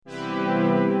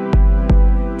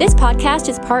This podcast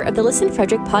is part of the Listen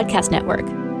Frederick Podcast Network.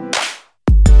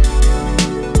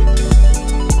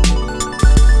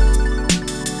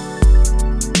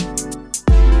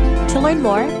 To learn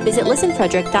more, visit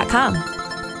listenfrederick.com.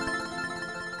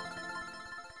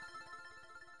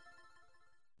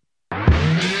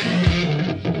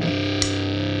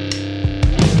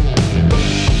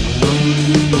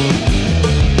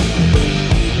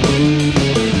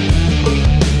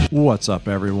 What's up,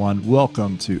 everyone?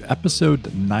 Welcome to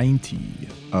episode 90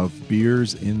 of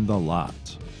Beers in the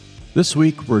Lot. This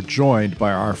week, we're joined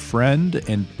by our friend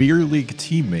and beer league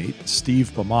teammate,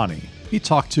 Steve Bamonti. He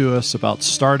talked to us about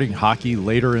starting hockey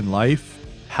later in life,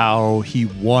 how he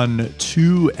won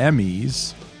 2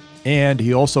 Emmys, and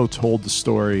he also told the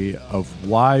story of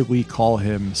why we call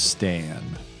him Stan.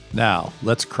 Now,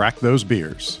 let's crack those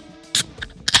beers.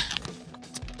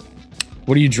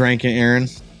 What are you drinking, Aaron?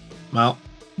 Well,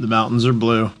 the mountains are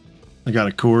blue. I got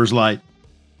a Coors Light.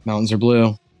 Mountains are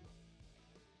blue.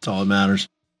 That's all that matters.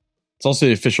 It's also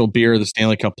the official beer of the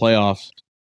Stanley Cup playoffs.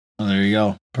 Oh, there you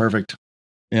go. Perfect.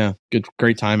 Yeah,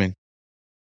 great timing.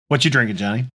 What you drinking,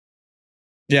 Johnny?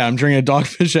 Yeah, I'm drinking a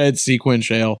Dogfish Head Sequin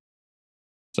Ale.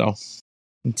 So,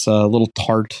 it's a little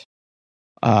tart.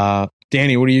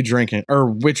 Danny, what are you drinking? Or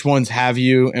which ones have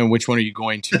you, and which one are you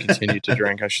going to continue to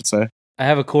drink, I should say? I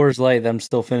have a Coors Light that I'm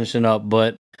still finishing up,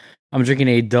 but I'm drinking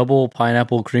a double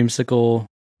pineapple creamsicle,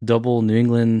 double New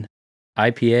England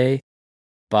IPA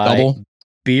by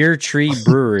Beer Tree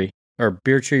Brewery or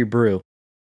Beer Tree Brew.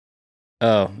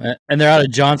 Oh, and they're out of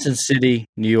Johnson City,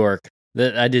 New York.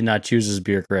 I did not choose this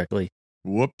beer correctly.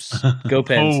 Whoops. Go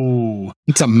Pens. Oh,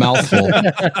 it's a mouthful.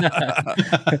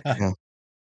 Yeah.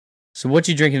 So what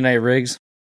you drinking tonight, Riggs?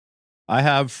 I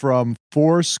have from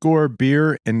Fourscore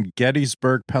Beer in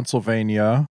Gettysburg,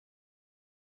 Pennsylvania,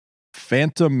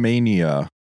 Phantom Mania.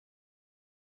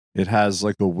 It has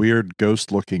like a weird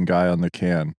ghost-looking guy on the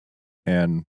can,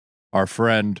 and our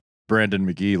friend Brandon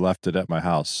McGee left it at my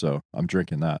house, so I'm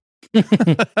drinking that.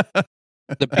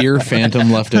 The beer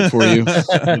phantom left it for you.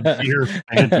 The beer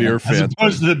phantom. As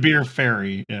opposed to the beer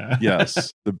fairy. Yeah.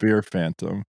 Yes, the beer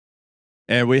phantom.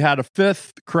 And we had a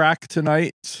 5th crack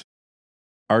tonight.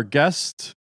 Our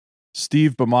guest,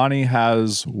 Steve Bamonti,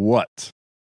 has what?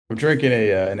 I'm drinking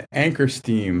an Anchor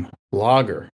Steam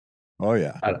lager. Oh,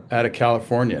 yeah. Out of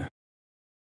California.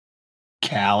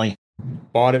 Cali.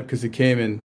 Bought it because it came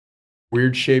in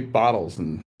weird shaped bottles.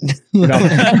 And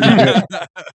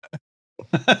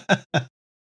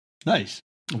Nice.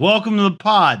 Welcome to the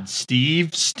pod,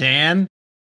 Steve, Stan.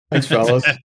 Thanks, fellas.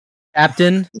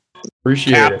 Captain.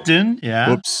 Appreciate Captain. it. Yeah.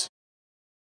 Whoops.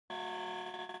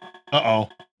 Uh-oh.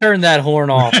 Turn that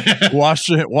horn off.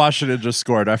 Washington just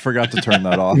scored. I forgot to turn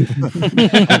that off. I'll be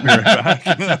right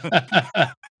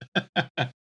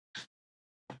back.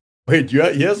 Wait,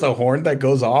 he has a horn that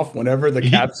goes off whenever the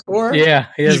Caps score? Yeah.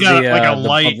 He's got like a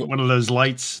light, one of those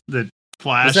lights that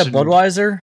flash. Is that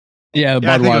Budweiser? Yeah,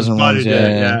 yeah, Budweiser ones.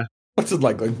 Yeah. What's it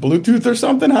like Bluetooth or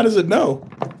something? How does it know?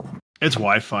 It's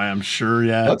Wi-Fi, I'm sure.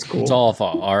 Yeah, that's cool. It's all off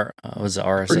was it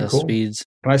RSS cool. speeds?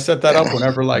 Can I set that up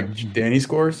whenever Danny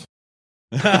scores?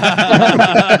 Where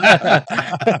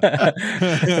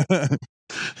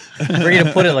are you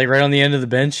gonna put it? Right on the end of the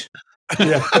bench?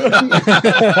 Yeah.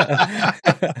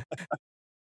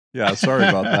 Yeah, sorry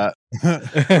about that.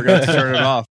 Forgot to turn it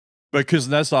off. But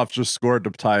Kuznetsov just scored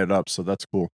to tie it up, so that's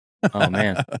cool. Oh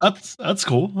man, that's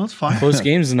cool. That's fine. Close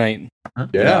games tonight.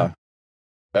 Yeah.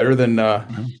 Better than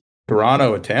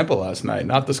Toronto and Tampa last night.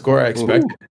 Not the score I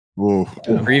expected. Ooh.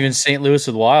 Or even St. Louis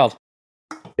with Wild.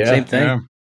 Yeah. Same thing. Yeah.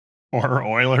 Or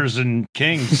Oilers and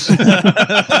Kings.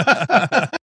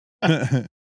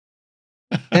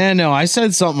 And no, I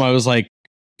said something. I was like,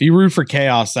 if you root for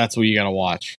chaos, that's what you got to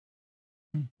watch.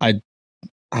 I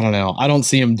don't know. I don't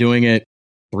see him doing it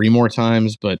 3 more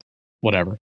times, but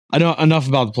whatever. I know enough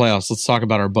about the playoffs. Let's talk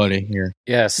about our buddy here.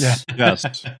 Yes. Yeah. Yes.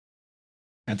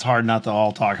 It's hard not to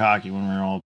all talk hockey when we're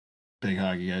all big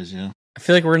hockey guys, yeah. I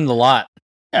feel like we're in the lot.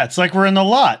 Yeah, it's like we're in the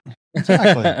lot.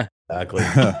 Exactly. Exactly.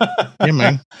 Yeah,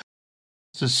 man.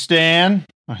 So Stan,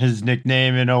 his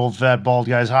nickname in Old Fat Bald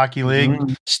Guys Hockey League,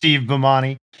 Steve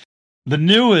Bamonti, the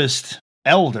newest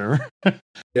elder,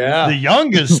 the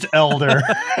youngest elder.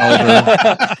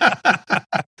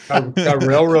 Got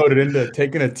railroaded into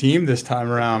taking a team this time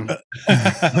around.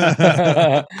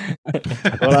 I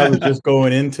thought I was just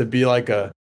going in to be like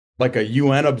a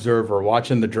UN observer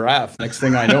watching the draft. Next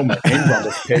thing I know, my name's on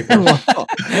this paper.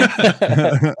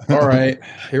 All right,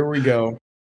 here we go.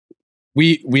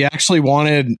 We actually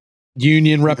wanted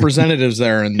union representatives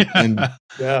there, and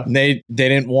they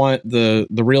didn't want the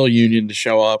real union to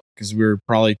show up because we were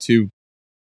probably too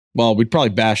Well, we'd probably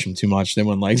bash them too much. They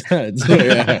wouldn't like that. So,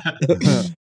 yeah.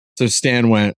 So Stan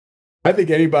went. I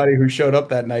think anybody who showed up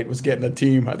that night was getting a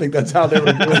team. I think that's how they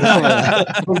were doing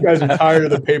it. Those guys are tired of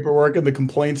the paperwork and the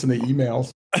complaints and the emails.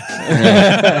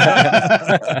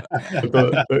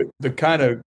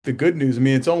 The good news, I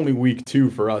mean, it's only week 2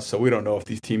 for us, so we don't know if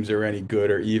these teams are any good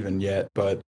or even yet.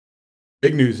 But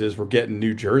big news is we're getting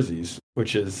new jerseys,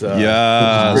 which is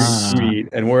pretty sweet.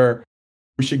 And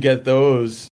we should get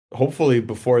those hopefully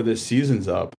before this season's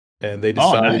up. And they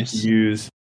decided to use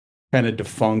kind of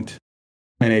defunct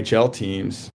NHL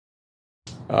teams.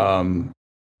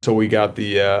 So we got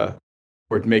we're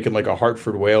making like a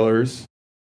Hartford Whalers,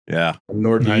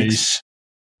 Northeast,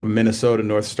 Minnesota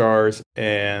North Stars,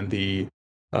 and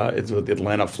it's with the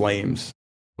Atlanta Flames.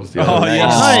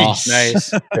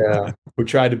 Nice. Yeah, we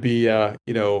tried to be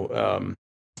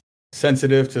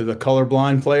sensitive to the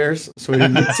colorblind players, so we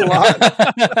didn't mix a lot.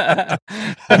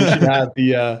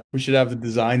 We should have the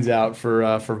designs out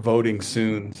for voting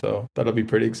soon, so that'll be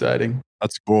pretty exciting.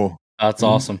 That's cool. That's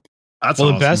awesome. That's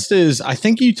awesome. The best is, I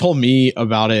think you told me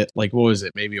about it, like, what was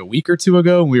it, maybe a week or 2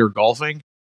 ago, we were golfing,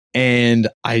 and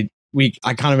I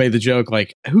kind of made the joke,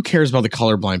 like, who cares about the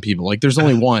colorblind people? Like, there's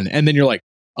only one. And then you're like,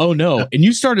 oh no. And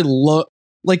you started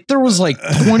like there was like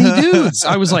 20 dudes.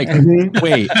 I was like,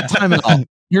 wait, time out.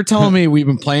 You're telling me we've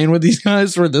been playing with these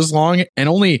guys for this long and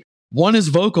only one is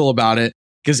vocal about it,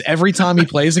 because every time he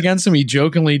plays against him, he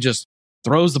jokingly just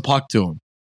throws the puck to him.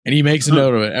 And he makes a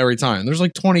note of it every time. There's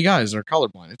like 20 guys that are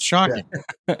colorblind. It's shocking.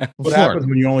 Yeah. What happens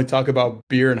when you only talk about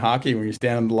beer and hockey when you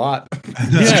stand on the lot?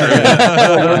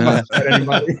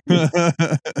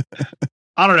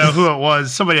 I don't know who it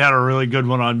was. Somebody had a really good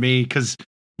one on me because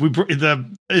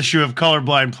the issue of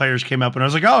colorblind players came up, and I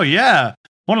was like, oh, yeah.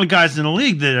 One of the guys in the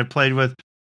league that I played with,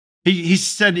 he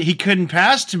said he couldn't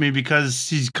pass to me because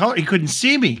he couldn't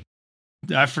see me.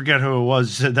 I forget who it was.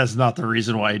 He said that's not the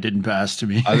reason why he didn't pass to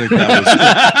me. I think that was.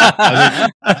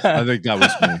 I think that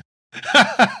was me.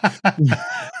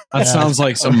 That sounds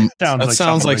like some. That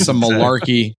sounds like some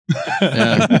malarkey.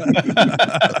 Yeah.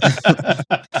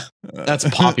 That's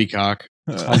poppycock.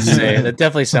 I'd say that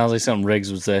definitely sounds like something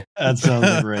Riggs would say. That sounds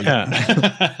like Riggs.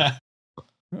 Yeah.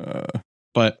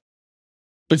 But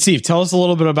Steve, tell us a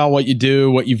little bit about what you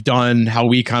do, what you've done, how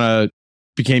we kind of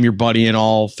became your buddy and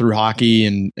all through hockey,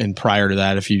 and prior to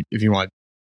that, if you want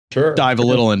to dive a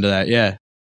little into that. Yeah.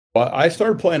 Well, I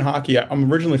started playing hockey.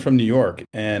 I'm originally from New York,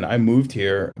 and I moved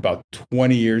here about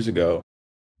 20 years ago,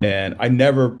 and I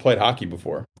never played hockey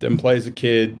before. Didn't play as a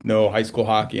kid, no high school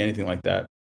hockey, anything like that.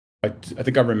 I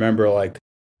think I remember like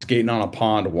skating on a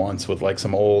pond once with like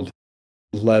some old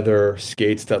leather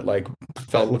skates that like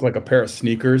looked like a pair of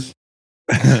sneakers.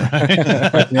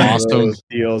 Awesome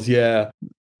deals, yeah.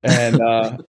 And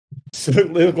so they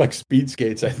look like speed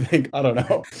skates, I think. I don't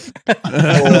know.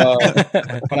 So,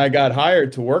 when I got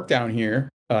hired to work down here,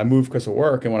 I moved because of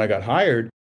work. And when I got hired,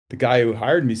 the guy who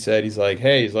hired me said, he's like,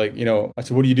 I said,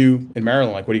 what do you do in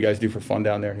Maryland? Like, what do you guys do for fun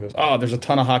down there? And he goes, oh, there's a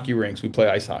ton of hockey rinks. We play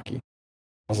ice hockey.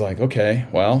 I was like, okay,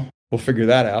 well, we'll figure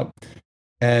that out.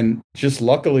 And just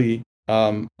luckily,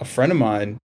 a friend of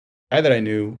mine, a guy that I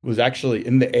knew, was actually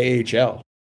in the AHL.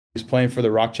 He was playing for the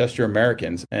Rochester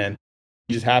Americans. And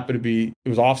he just happened to be, it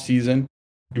was off season.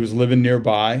 He was living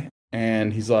nearby,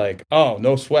 and he's like, oh,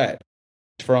 no sweat.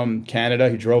 He's from Canada.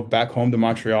 He drove back home to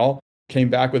Montreal, came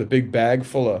back with a big bag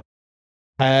full of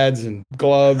pads and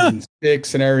gloves and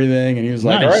sticks and everything. And he was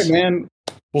like, all right, man,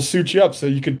 we'll suit you up. So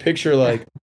you could picture like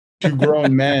 2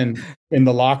 grown men in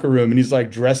the locker room, and he's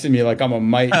like dressing me like I'm a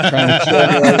mite, trying to show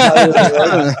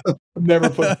me. I've never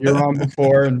put gear on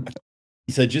before. And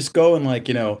he said, just go and like,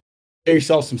 get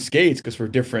yourself some skates because we're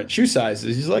different shoe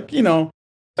sizes. He's like,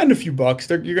 spend a few bucks.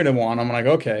 You're going to want them. I'm like,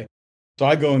 okay. So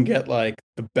I go and get like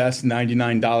the best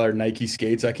 $99 Nike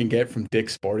skates I can get from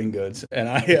Dick's Sporting Goods. And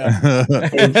I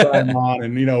try them on,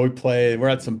 and, we play. We're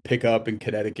at some pickup in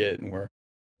Connecticut, and we're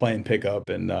playing pickup.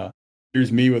 And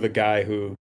here's me with a guy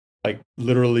who like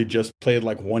literally just played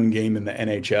like 1 game in the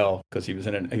NHL because he was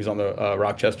on the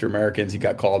Rochester Americans. He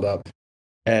got called up,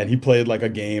 and he played like a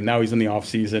game. Now he's in the off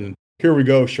season. Here we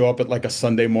go, show up at like a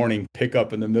Sunday morning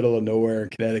pickup in the middle of nowhere in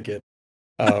Connecticut.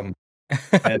 And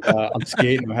I'm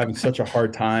skating. I'm having such a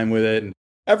hard time with it. And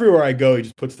everywhere I go, he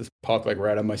just puts this puck like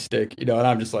right on my stick, and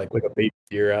I'm just like a baby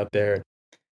deer out there.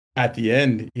 At the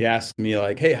end, he asked me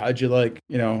like, hey, how'd you like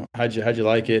it?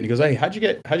 And he goes, hey, how'd you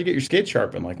get your skates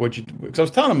sharpened? Like, because I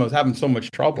was telling him I was having so much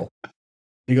trouble.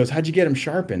 He goes, how'd you get them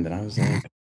sharpened? And I was like,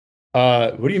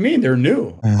 What do you mean? They're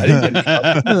new. I didn't get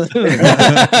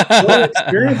the only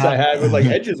experience I had with like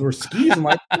edges were skis. I'm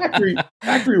like,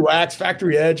 factory wax,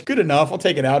 factory edge, good enough. I'll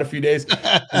take it out a few days.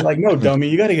 I'm like, no, dummy,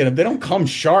 you got to get them. They don't come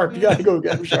sharp. You got to go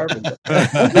get them sharpened.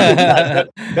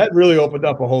 That really opened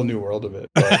up a whole new world of it.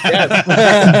 But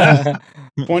yeah,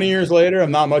 20 years later,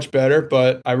 I'm not much better,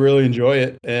 but I really enjoy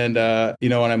it. And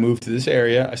when I moved to this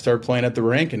area, I started playing at the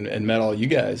rink and met all you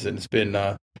guys, and it's been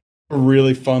a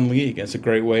really fun league. It's a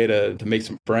great way to make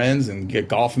some friends and get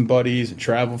golfing buddies and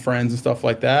travel friends and stuff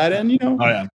like that. And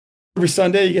every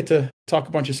Sunday you get to talk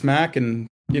a bunch of smack and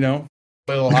play a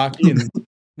little hockey and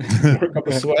work up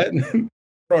a sweat and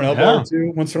throw an elbow or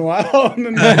two once in a while.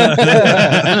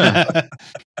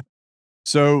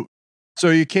 So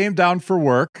you came down for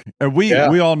work, and we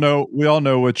all know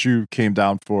what you came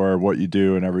down for, what you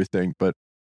do, and everything. But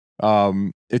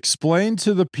explain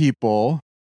to the people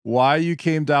why you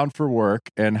came down for work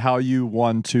and how you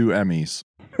won 2 Emmys.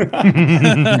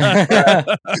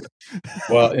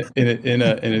 Well,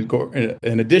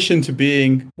 in addition to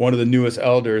being one of the newest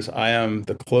elders, I am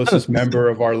the closest member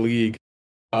of our league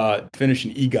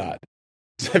finishing EGOT.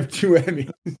 So I have 2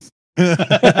 Emmys.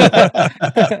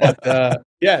 But,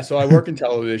 so I work in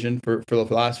television for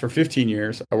 15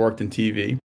 years. I worked in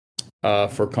TV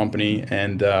for a company,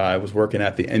 and I was working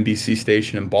at the NBC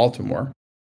station in Baltimore.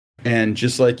 And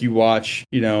just like you watch,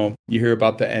 you hear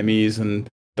about the Emmys and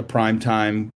the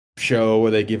primetime show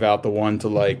where they give out the one to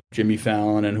like Jimmy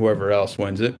Fallon and whoever else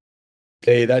wins it.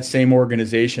 That same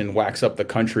organization whacks up the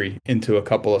country into a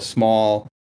couple of small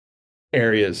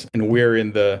areas. And we're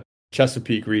in the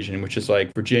Chesapeake region, which is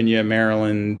like Virginia,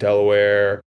 Maryland,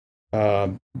 Delaware,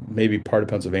 maybe part of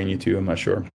Pennsylvania too, I'm not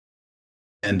sure,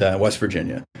 and West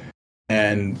Virginia.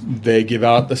 And they give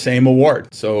out the same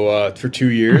award. So for 2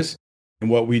 years, and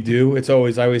what we do, I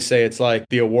always say it's like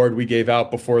the award we gave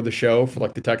out before the show for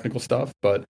like the technical stuff,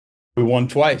 but we won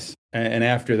twice. And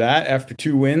after that, after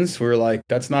 2 wins, we were like,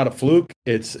 that's not a fluke.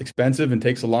 It's expensive and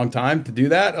takes a long time to do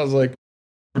that. I was like,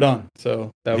 we're done. So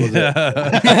that was it.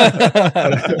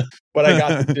 What I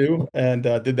got to do, and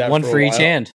did that one for each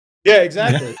hand. Yeah,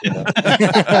 exactly.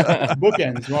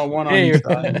 Bookends. You want one on each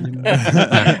side.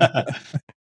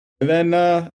 And then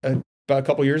about a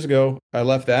couple years ago, I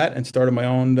left that and started my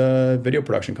own video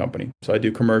production company. So I do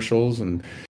commercials and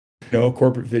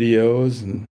corporate videos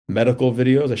and medical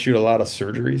videos. I shoot a lot of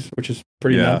surgeries, which is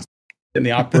pretty nice. In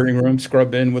the operating room,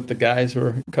 scrub in with the guys who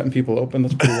are cutting people open.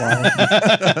 That's pretty wild.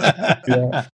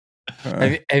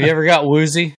 Have you ever got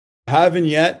woozy? I haven't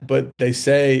yet, but they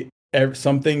say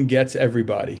something gets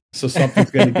everybody. So something's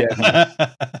going to get me.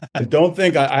 I don't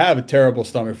think I have a terrible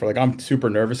stomach for I'm super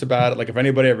nervous about it. Like if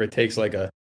anybody ever takes like a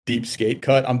deep skate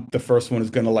cut, I'm the first one who's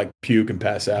going to like puke and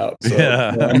pass out. So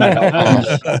I'm not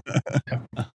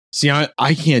helping. See,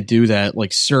 I can't do that. Like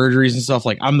surgeries and stuff.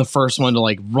 Like I'm the first one to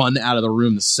like run out of the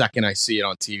room the second I see it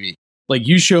on TV. Like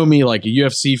you show me like a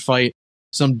UFC fight,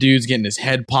 some dude's getting his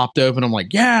head popped open. I'm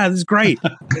like, yeah, this is great.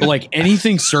 But like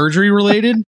anything surgery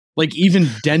related, like even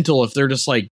dental, if they're just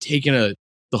like taking the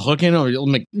hook in, I'm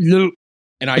like, no.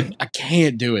 And I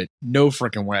can't do it. No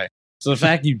freaking way. So the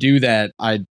fact you do that,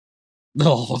 have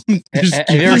you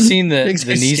ever seen the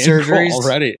knee surgeries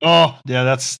already? Oh yeah,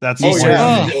 that's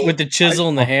with the chisel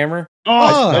and the hammer.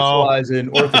 I specialize in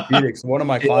orthopedics. One of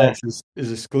my clients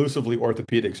is exclusively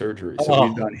orthopedic surgery. So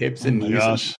we've done hips and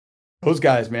knees. Those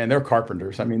guys, man, they're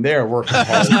carpenters. I mean, they're working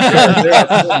hard. they're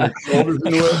putting their shoulders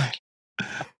into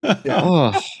it.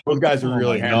 Those guys are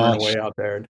really hammering away out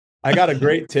there. I got a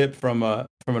great tip from an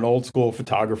old school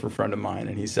photographer friend of mine,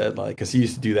 and he said, like, because he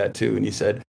used to do that too, and he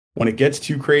said, when it gets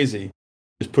too crazy,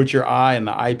 just put your eye in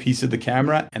the eyepiece of the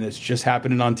camera, and it's just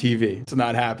happening on TV. It's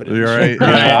not happening. You're right. All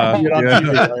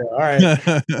right.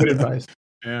 Good advice.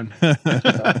 And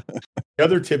the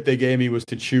other tip they gave me was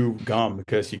to chew gum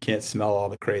because you can't smell all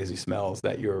the crazy smells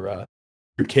that your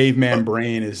caveman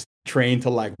brain is trained to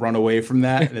like run away from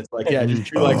that. And it's like, just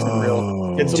chew like some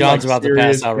real. Get some, John's like, about to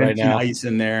pass out right now. Ice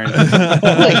in there and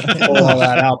like pull all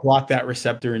that out. Block that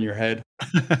receptor in your head.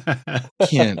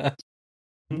 Can't.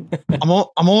 I'm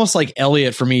almost like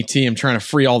Elliot from ET. I'm trying to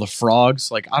free all the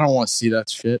frogs. Like I don't want to see that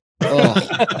shit.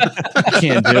 I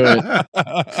can't do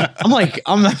it.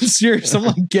 I'm serious. I'm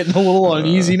like getting a little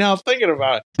uneasy now thinking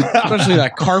about it. Especially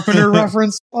that Carpenter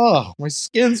reference. Oh, my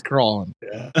skin's crawling.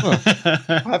 Yeah. I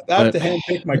have to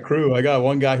handpick my crew. I got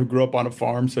one guy who grew up on a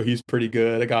farm, so he's pretty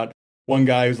good. I got one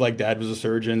guy who's like dad was a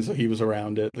surgeon, so he was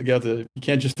around it. Like you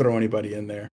can't just throw anybody in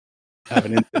there. Have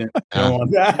an incident. I don't want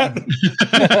that.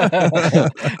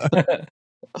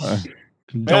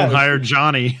 Don't hire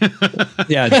Johnny.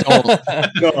 Yeah, don't.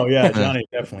 No, yeah, Johnny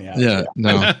definitely has. Yeah,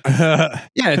 no.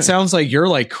 Yeah, it sounds like you're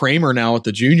like Kramer now with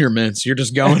the junior mints. You're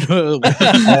just going to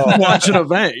watch an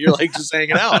event. You're like just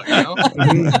hanging out,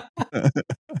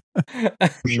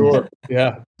 For sure.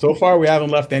 Yeah. So far, we haven't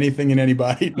left anything in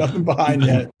anybody, nothing behind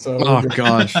yet. So oh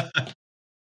gosh.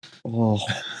 Oh.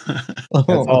 That's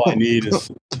all I need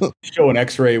is show an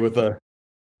X-ray with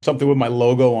something with my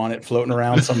logo on it floating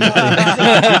around somewhere.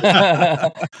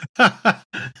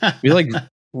 Be like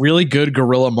really good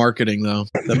guerrilla marketing though.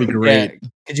 That'd be great. Yeah.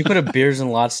 Could you put a Beers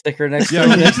and Lot sticker next to Yeah, it?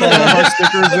 we need some of our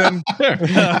stickers in.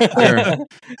 There.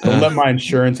 Don't let my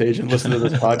insurance agent listen to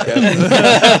this podcast.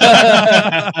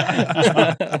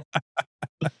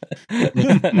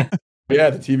 Yeah,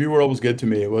 the TV world was good to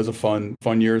me. It was a fun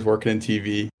years working in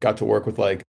TV. Got to work with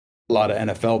like a lot of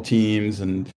NFL teams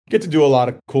and get to do a lot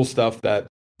of cool stuff that,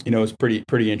 is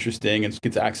pretty interesting, and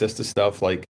gets access to stuff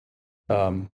like,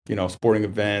 sporting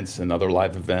events and other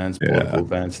live events, political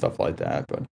events, stuff like that.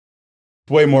 But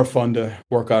it's way more fun to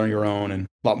work on your own and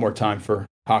a lot more time for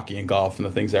hockey and golf and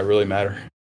the things that really matter.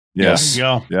 Yes.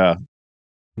 There you go. Yeah.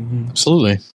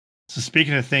 Absolutely. So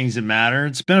speaking of things that matter,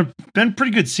 it's been a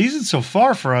pretty good season so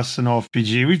far for us in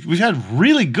OFPG. We've had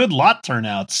really good lot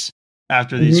turnouts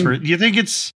after these. Do you think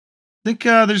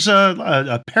there's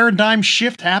a paradigm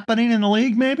shift happening in the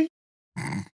league? Maybe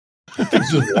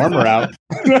It's just warmer out.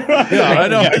 Yeah, I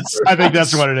know. I think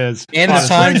that's what it is. And the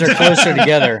times are closer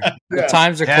together. The Yeah.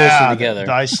 times are closer together.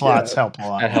 The ice slots help a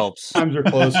lot. That helps. Times are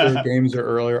closer, games are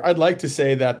earlier. I'd like to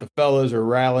say that the fellas are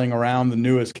rallying around the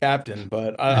newest captain,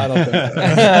 but I don't think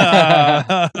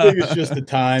I think it's just the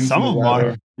time. Some of them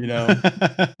are.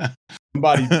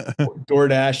 Somebody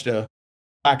DoorDashed a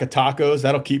pack of tacos.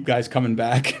 That'll keep guys coming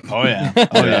back. Oh yeah.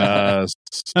 Oh yeah.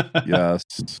 Yes.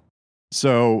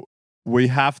 So we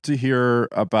have to hear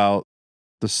about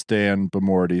the Stan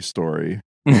Bamonti story,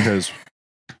 because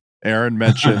Aaron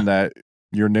mentioned that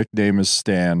your nickname is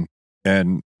Stan,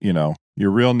 and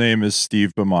your real name is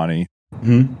Steve Bamonti,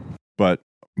 but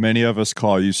many of us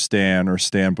call you Stan or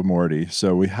Stan Bamonti.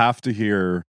 So we have to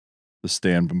hear the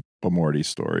Stan Bamonti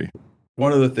story.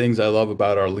 One of the things I love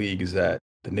about our league is that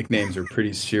the nicknames are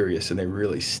pretty serious and they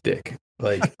really stick.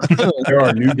 Like there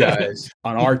are new guys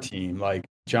on our team, like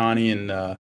Johnny and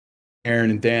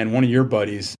Aaron and Dan. One of your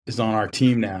buddies is on our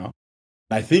team now.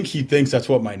 I think he thinks that's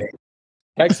what my name is.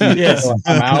 Text me, Yes.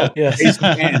 I'm out. Yes. Hey,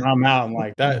 Stan, I'm out. I'm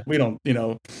like that. We don't,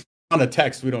 on a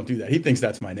text, we don't do that. He thinks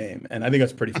that's my name. And I think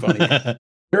that's pretty funny.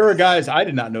 There are guys I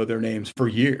did not know their names for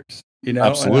years,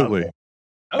 Absolutely.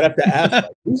 I have to ask,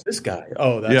 like, who's this guy?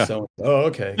 Oh, that's so. Oh,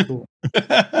 okay, cool.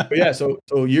 But yeah, so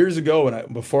years ago,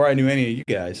 before I knew any of you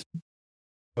guys,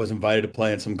 I was invited to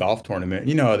play in some golf tournament.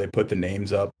 You know how they put the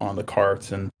names up on the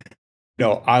carts, and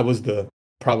I was the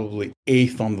probably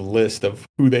 8th on the list of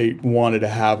who they wanted to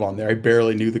have on there. I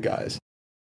barely knew the guys.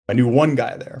 I knew one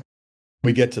guy there.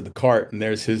 We get to the cart, and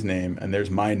there's his name, and there's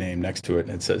my name next to it,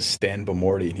 and it says Stan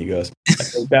Bamonti. And he goes, I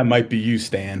think that might be you,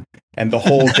 Stan. And the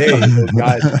whole day, those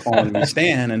guys were calling me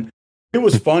Stan, and it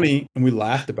was funny, and we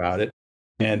laughed about it.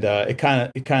 And it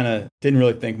kind of didn't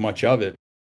really think much of it.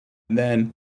 And then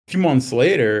a few months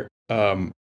later,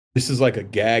 this is like a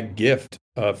gag gift.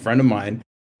 A friend of mine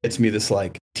gets me this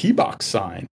like T-box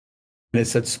sign. And it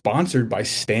said sponsored by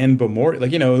Stan Bamonti.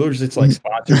 Like, it's like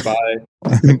sponsored by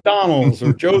McDonald's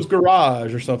or Joe's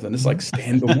Garage or something. It's like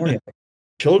Stan Bamonti. Like,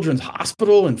 Children's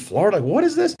Hospital in Florida. Like, what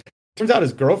is this? Turns out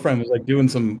his girlfriend was like doing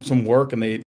some work, and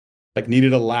they like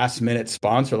needed a last minute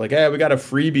sponsor. Like, hey, we got a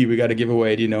freebie we got to give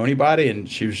away. Do you know anybody? And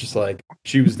she was just like,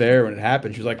 she was there when it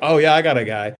happened. She was like, oh yeah, I got a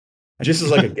guy. And just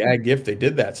as like a gag gift, they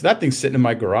did that. So that thing's sitting in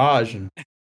my garage and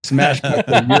smashed up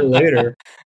a year later.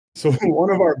 So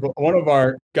one of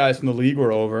our guys from the league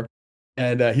were over,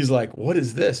 and he's like, "What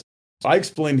is this?" So I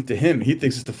explained it to him. He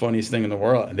thinks it's the funniest thing in the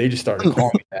world, and they just started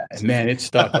calling me that. And man, it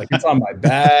stuck. Like it's on my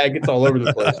bag. It's all over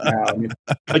the place now. I mean,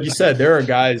 like you said, there are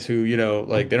guys who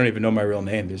like they don't even know my real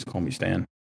name. They just call me Stan.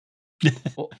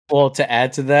 Well, to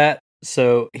add to that,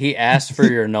 so he asked for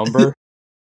your number,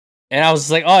 and I was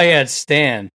like, "Oh yeah, it's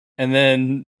Stan." And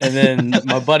then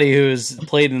my buddy who's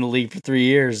played in the league for 3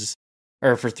 years.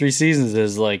 Or for 3 seasons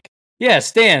is like, yeah,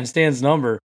 Stan's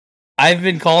number. I've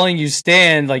been calling you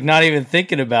Stan, like not even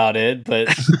thinking about it, but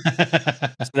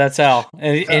so that's how.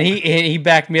 And he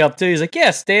backed me up too. He's like,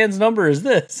 yeah, Stan's number is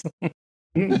this.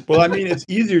 Well, I mean, it's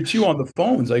easier too on the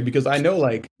phones, like because I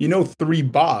know 3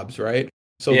 Bobs, right?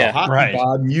 So the hockey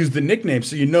Bob used the nickname,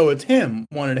 so it's him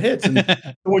when it hits. And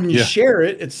when you share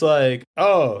it, it's like,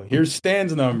 oh, here's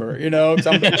Stan's number,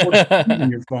 something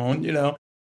in your phone,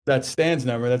 that's Stan's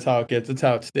number. That's how it gets. That's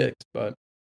how it sticks. But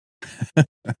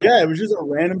Yeah, it was just a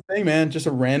random thing, man. Just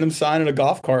a random sign in a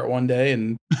golf cart one day,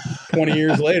 and 20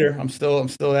 years later, I'm still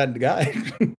that guy.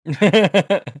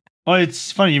 Well,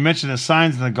 it's funny you mentioned the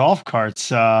signs in the golf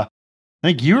carts. I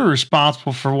think you were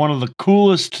responsible for one of the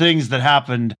coolest things that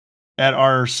happened at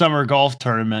our summer golf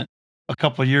tournament a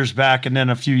couple of years back, and then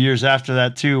a few years after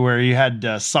that too, where you had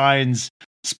signs,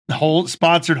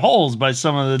 sponsored holes by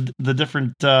some of the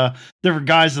different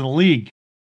guys in the league,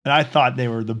 and I thought they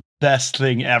were the best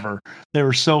thing ever. They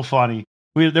were so funny.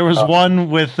 There was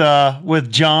one with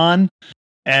John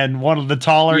and one of the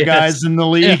taller guys in the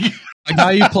league. Yeah. a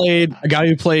guy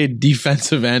who played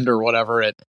defensive end or whatever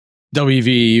at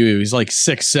WVU. He's like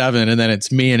 6'7", and then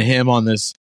it's me and him on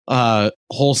this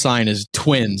whole sign is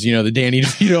twins. You know, the Danny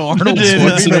DeVito Arnold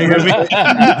Schwarzenegger.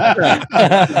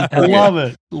 Love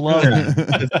it.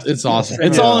 It's awesome.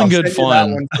 It's all in good fun.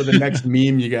 That one for the next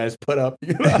meme you guys put up.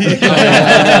 There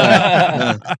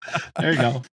you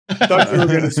go. I thought you were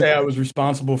going to say I was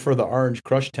responsible for the orange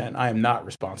crush tent. I am not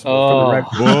responsible for the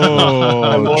record. Whoa,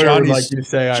 My lawyer would like you to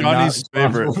say I'm Johnny's not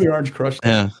responsible for the orange crush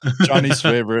tent. Yeah, Johnny's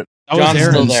favorite. That was John's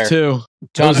still Aaron's there. too.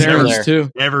 John's That was still Aaron's there. too.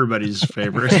 Everybody's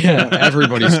favorite. Yeah,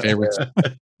 everybody's favorite.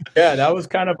 Yeah, that was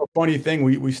kind of a funny thing.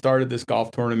 We started this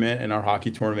golf tournament and our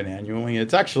hockey tournament annually.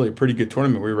 It's actually a pretty good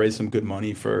tournament. We raised some good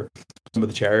money for some of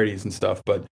the charities and stuff.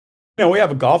 But you know, we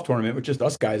have a golf tournament with just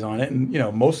us guys on it, and you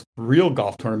know, most real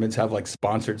golf tournaments have like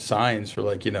sponsored signs for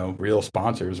like, you know, real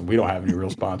sponsors. We don't have any real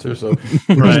sponsors, so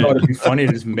we just thought it'd be funny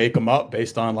to just make them up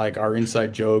based on like our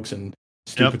inside jokes and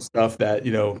stupid stuff that,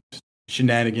 you know,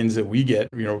 shenanigans that we get,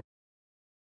 you know,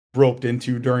 roped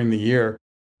into during the year.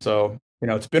 So you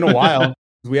know, it's been a while.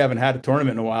 We haven't had a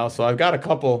tournament in a while, so I've got a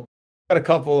couple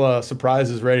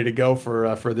surprises ready to go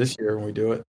for this year when we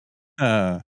do it.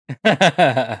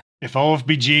 If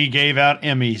OFBG gave out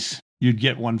Emmys, you'd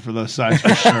get one for those signs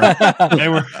for sure.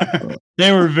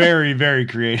 They were very, very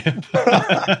creative.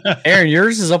 Aaron,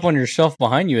 yours is up on your shelf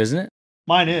behind you, isn't it?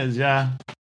 Mine is, yeah.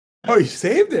 Oh, you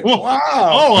saved it! Well, Wow!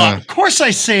 Oh, of course I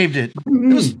saved it.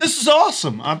 This is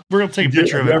awesome. We're gonna take a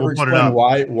picture of it. We'll put it up.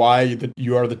 Why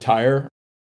you are the tire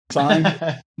sign?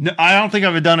 No, I don't think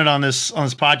I've done it on this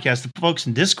podcast. The folks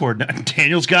in Discord,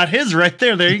 Daniel's got his right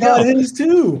there. There you go. Got his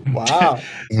too. Wow.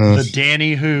 The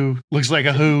Danny Who looks like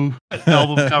a Who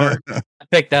album cover. I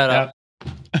picked that up.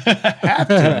 Have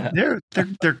to.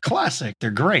 They're classic. They're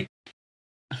great.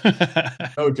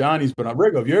 Oh, Johnny's been on.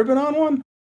 Rigo, have you ever been on one?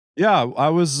 Yeah, I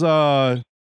was. You're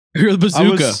the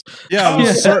bazooka.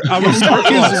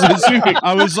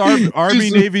 I was Army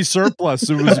Navy surplus.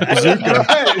 It was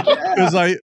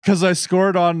bazooka because I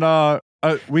scored on.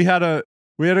 We had a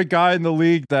guy in the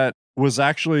league that was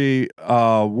actually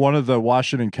one of the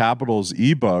Washington Capitals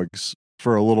e-bugs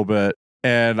for a little bit,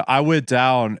 and I went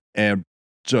down and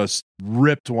just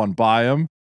ripped one by him.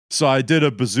 So I did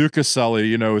a bazooka celly,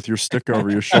 you know, with your stick over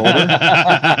your shoulder.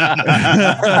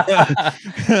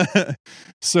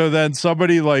 So then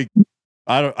somebody like,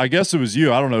 I guess it was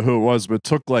you. I don't know who it was, but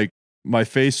took like my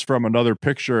face from another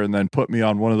picture and then put me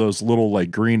on one of those little like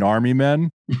green army men,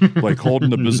 like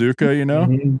holding the bazooka, you know?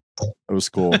 It was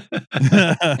cool.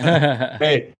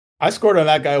 Hey, I scored on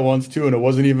that guy once too, and it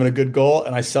wasn't even a good goal,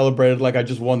 and I celebrated like I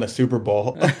just won the Super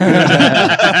Bowl.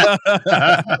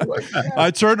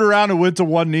 I turned around and went to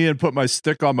one knee and put my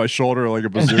stick on my shoulder like a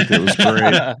bazooka. It was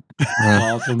great.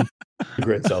 Awesome.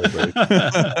 Great celebration.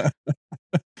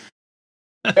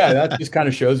 Yeah, that just kind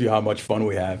of shows you how much fun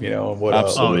we have, you know, and what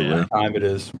time it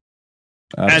is.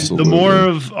 Absolutely. And the more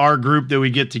of our group that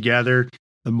we get together,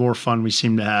 the more fun we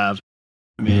seem to have.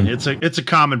 I mean, it's a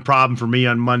common problem for me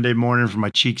on Monday morning for my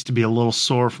cheeks to be a little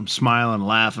sore from smiling and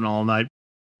laughing all night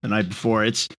the night before.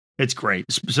 It's great.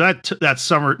 So that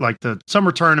summer, like the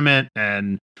summer tournament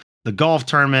and the golf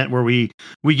tournament where we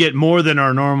get more than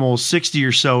our normal 60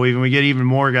 or so, even we get even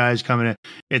more guys coming in.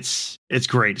 It's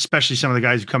great, especially some of the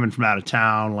guys who come in from out of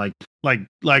town, like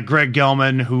Greg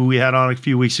Gelman, who we had on a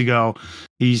few weeks ago.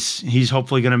 He's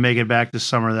hopefully going to make it back this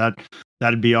summer.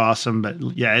 That'd be awesome. But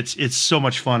yeah, it's so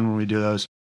much fun when we do those.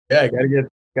 Yeah,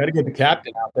 gotta get the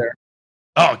captain out there.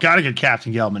 Oh, gotta get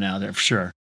Captain Gelman out there for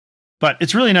sure. But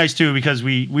it's really nice too because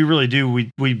we really do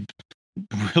we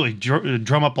really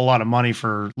drum up a lot of money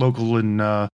for local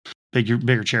and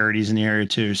bigger charities in the area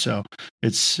too. So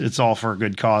it's all for a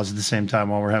good cause at the same time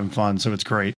while we're having fun. So it's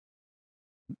great.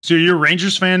 So you're a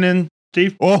Rangers fan then,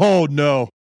 Steve? Oh no.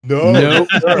 No,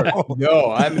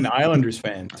 I'm an Islanders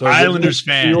fan. So Islanders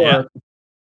fan, yeah.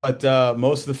 But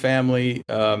most of the family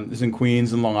is in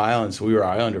Queens and Long Island, so we were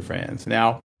Islander fans.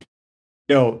 Now,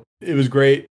 you know, it was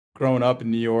great growing up in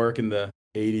New York in the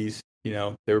 80s. You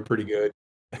know, they were pretty good.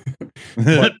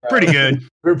 Pretty good.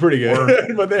 We're pretty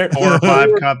good. But they're 4 or 5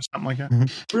 cups, something like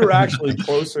that. We were actually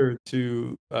closer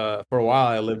to for a while.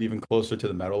 I lived even closer to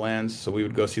the Meadowlands, so we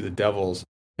would go see the Devils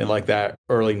in like that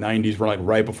early '90s, were like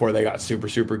right before they got super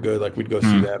super good. Like we'd go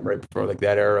see them right before like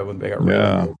that era when they got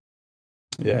really good.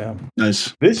 Yeah,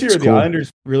 nice. This year That's the cool.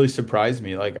 Islanders really surprised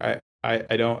me. Like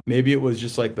I don't. Maybe it was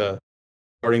just like the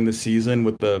starting the season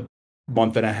with the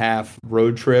month and a half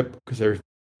road trip because their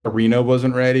arena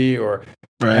wasn't ready, or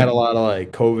had a lot of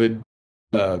like COVID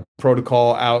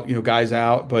protocol out, guys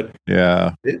out. But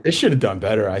Yeah. they should have done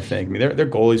better, I think. I mean, their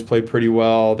goalies played pretty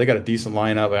well. They got a decent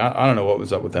lineup. I don't know what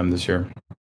was up with them this year.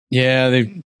 Yeah,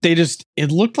 they just,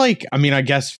 it looked like, I mean, I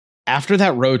guess after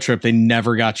that road trip, they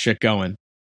never got shit going.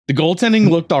 The goaltending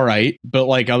looked all right, but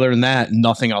like other than that,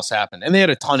 nothing else happened. And they had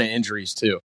a ton of injuries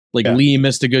too. Like Lee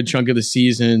missed a good chunk of the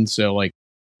season, so like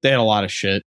they had a lot of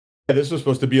shit. Yeah, this was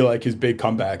supposed to be like his big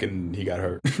comeback, and he got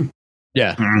hurt.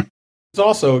 Yeah. It's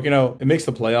also, it makes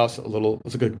the playoffs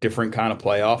it's like a different kind of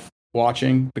playoff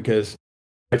watching because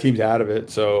my team's out of it.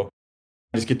 So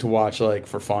I just get to watch like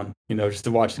for fun, just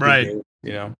to watch the good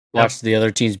games, Watch the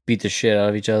other teams beat the shit out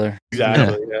of each other.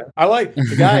 Exactly. Yeah. I like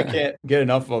the guy I can't get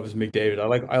enough of is McDavid.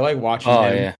 I like watching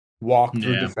him walk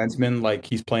through defensemen like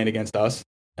he's playing against us.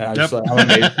 And I just I'm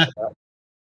amazed at that.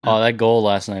 Oh, that goal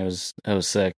last night was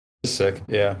sick. Sick,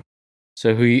 yeah.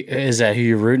 So who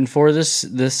you're rooting for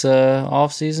this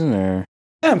off season, or?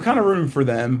 Yeah, I'm kind of rooting for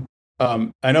them.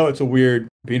 I know it's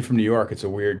being from New York, it's a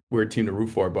weird team to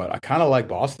root for, but I kind of like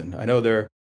Boston. I know they're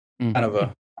kind of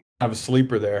a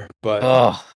sleeper there, but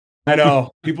I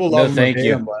know people love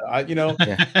them, but I've been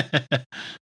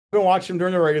watching them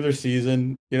during the regular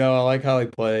season. I like how they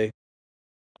play.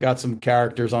 Got some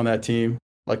characters on that team,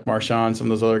 like Marchand,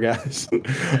 some of those other guys.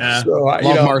 Yeah. So love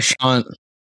Marchand.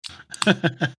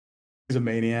 He's a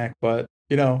maniac, but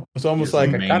it's almost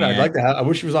like I'd like to have. I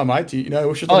wish he was on my team. I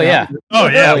wish. 100%.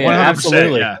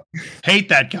 Absolutely. Yeah. Hate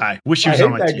that guy. Wish he was I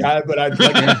on my hate team. that guy, but I'd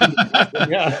like him.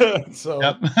 Yeah. So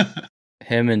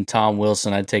him and Tom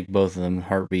Wilson, I'd take both of them in a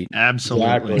heartbeat.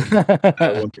 Absolutely.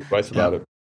 I won't think twice about it.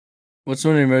 What's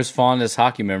one of your most fondest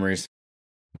hockey memories?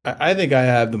 I think I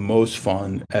have the most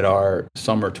fun at our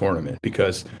summer tournament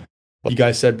because, like you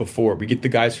guys said before, we get the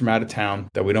guys from out of town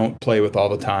that we don't play with all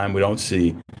the time, we don't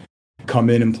see, come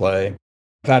in and play.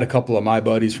 I've had a couple of my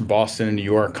buddies from Boston and New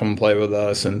York come and play with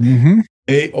us, and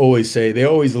they always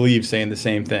leave saying the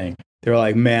same thing. They're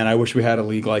like, man, I wish we had a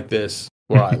league like this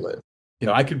where I live.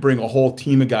 I could bring a whole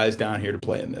team of guys down here to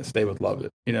play in this. They would love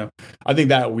it. I think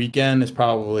that weekend is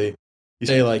probably, you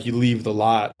say like you leave the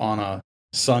lot on a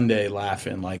Sunday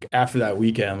laughing. Like after that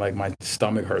weekend, like my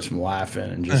stomach hurts from laughing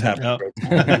and just having a great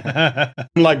time.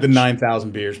 Like the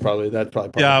 9,000 beers, probably. That's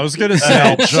probably part I of was gonna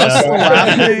say just the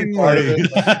laughing. part of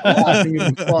it. Laughing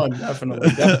and fun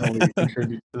definitely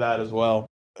contributes to that as well.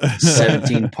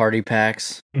 17 party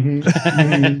packs.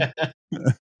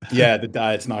 Yeah, the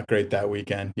diet's not great that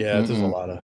weekend. Yeah, there's a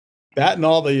lot of that and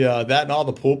all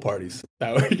the pool parties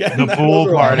that weekend. The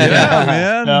pool party, yeah,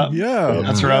 man. Yeah,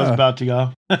 that's where I was about to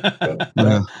go.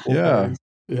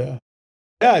 Yeah.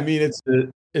 I mean,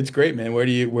 it's great, man. Where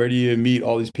do you meet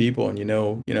all these people, and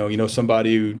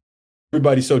somebody who,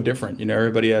 everybody's so different.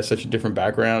 Everybody has such a different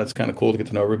background. It's kind of cool to get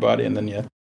to know everybody, and then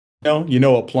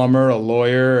a plumber, a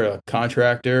lawyer, a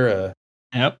contractor,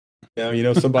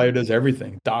 somebody who does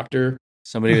everything, doctor.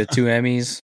 Somebody with 2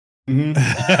 Emmys. I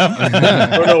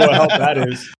don't know what help that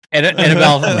is. And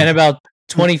about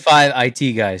 25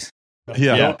 IT guys.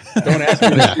 Yeah. Don't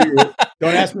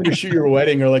ask me to shoot your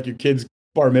wedding or like your kid's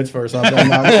bar mitzvah or something.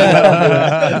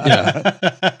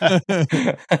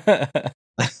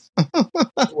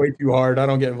 It's way too hard. I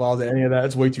don't get involved in any of that.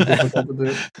 It's way too difficult to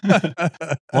do.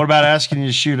 What about asking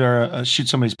you to shoot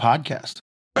somebody's podcast?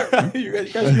 you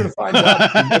guys are doing a fine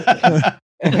job.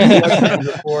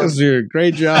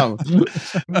 Great job. You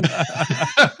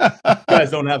guys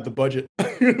don't have the budget.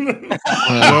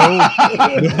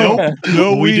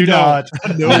 No, we do not.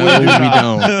 No, we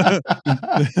don't.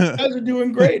 You guys are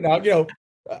doing great now.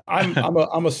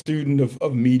 I'm a student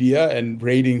of media and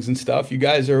ratings and stuff. You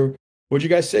guys are. What'd you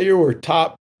guys say? You were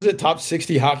top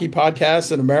 60 hockey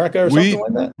podcasts in America or something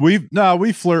like that?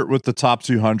 We flirt with the top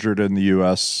 200 in the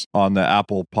US on the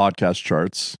Apple podcast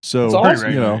charts. So that's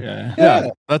awesome. Yeah,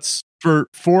 that's for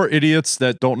 4 idiots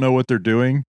that don't know what they're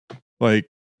doing. Like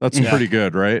that's pretty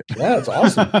good, right? Yeah, it's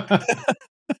awesome.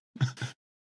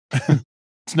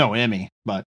 It's no Emmy,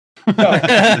 but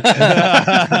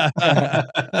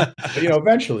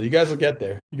eventually you guys will get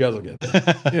there.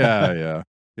 Yeah.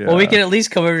 Well, we can at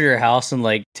least come over to your house and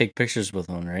like take pictures with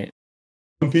them, right?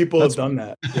 Some people have done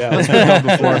that. Yeah,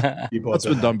 That's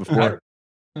been done before.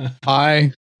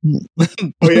 Hi.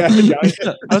 Oh yeah,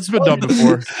 That's been done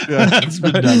before. Yeah. That's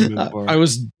been done before. I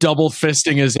was double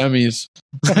fisting his Emmys.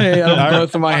 Hey, I have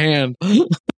both in my hand.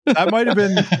 That might have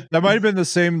been the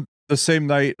same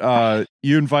night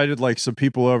you invited like some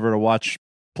people over to watch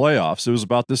playoffs. It was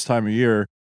about this time of year,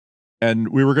 and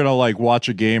we were gonna like watch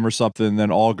a game or something and then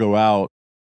all go out,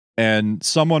 and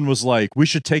someone was like, we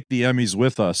should take the Emmys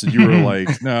with us, and you were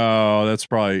like, no, that's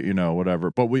probably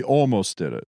whatever, but we almost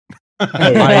did it.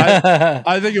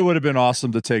 I think it would have been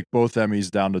awesome to take both Emmys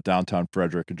down to downtown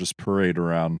Frederick and just parade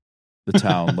around the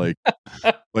town like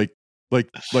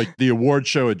the award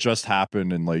show had just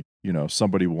happened and like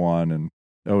somebody won, and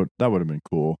that would have been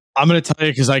cool. I'm going to tell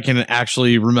you because I can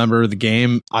actually remember the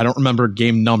game. I don't remember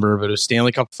game number, but it was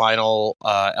Stanley Cup final,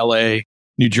 LA,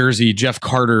 New Jersey. Jeff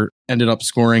Carter ended up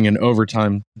scoring in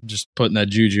overtime, just putting that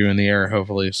juju in the air,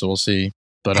 hopefully. So we'll see.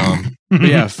 But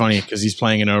yeah, funny because he's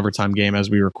playing an overtime game as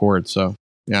we record. So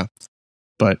yeah,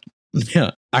 but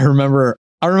yeah, I remember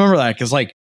that because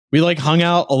like we like hung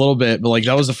out a little bit, but like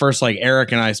that was the first like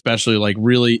Eric and I especially like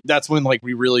really. That's when like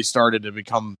we really started to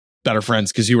become better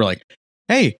friends because you were like,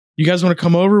 hey, you guys want to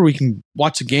come over? We can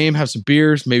watch a game, have some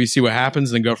beers, maybe see what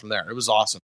happens, and then go from there. It was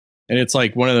awesome, and it's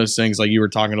like one of those things like you were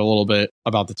talking a little bit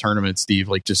about the tournament, Steve.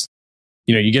 Like just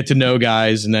you get to know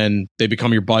guys, and then they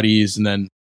become your buddies, and then.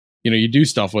 You do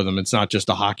stuff with them. It's not just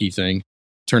a hockey thing.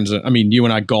 You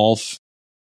and I golf.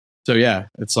 So yeah,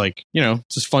 it's like,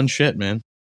 it's just fun shit, man.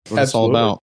 What it's all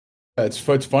about. It's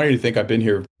funny to think I've been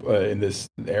here in this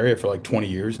area for like 20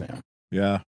 years now.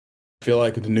 Yeah. I feel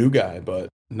like the new guy, but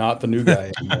not the new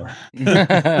guy anymore. There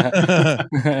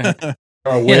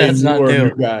are way more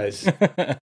new guys.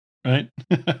 Right?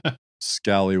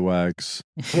 Scallywags.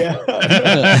 Yeah.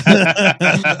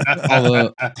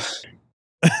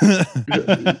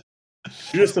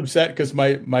 You're just upset because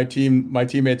my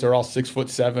teammates are all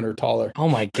 6'7" or taller. Oh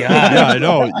my god! Yeah, I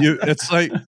know.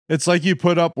 It's like you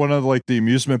put up one of like the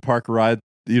amusement park ride,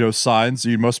 signs.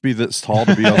 You must be this tall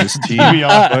to be on this team.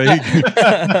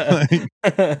 I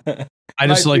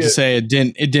just like to say it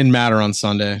didn't matter on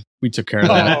Sunday. We took care of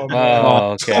that.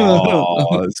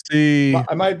 Okay. See,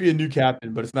 I might be a new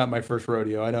captain, but it's not my first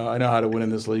rodeo. I know how to win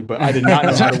in this league, but I did not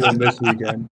know how to win this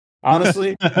weekend.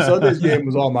 Honestly, Sunday's game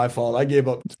was all my fault. I gave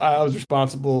up. I was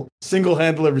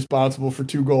single-handedly responsible for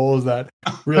 2 goals that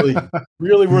really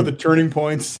were the turning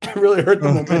points. Really hurt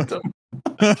the momentum.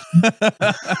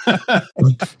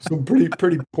 Some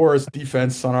pretty porous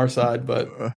defense on our side,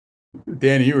 but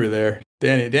Danny, you were there.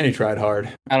 Danny tried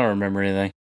hard. I don't remember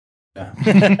anything. Yeah.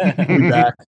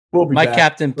 We'll be back. My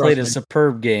captain played a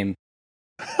superb game.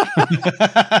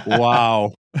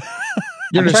 Wow.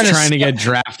 You're just trying to get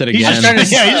drafted again. He's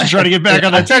just trying to get back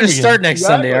on that. I'm trying to start next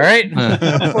Sunday. All right.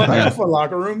 I have a fun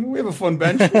locker room. We have a fun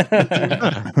bench.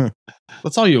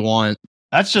 That's all you want.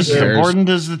 That's just as important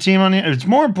as the team on the. It's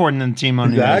more important than the team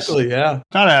on the. Exactly. Yeah.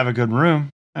 Gotta have a good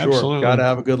room. Absolutely. Sure. Gotta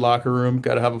have a good locker room.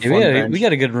 Gotta have a fun bench. We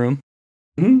got a good room.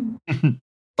 I'd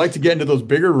like to get into those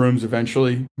bigger rooms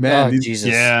eventually. Man, Jesus.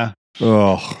 Yeah.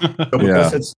 Oh,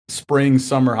 because it's spring,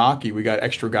 summer hockey. We got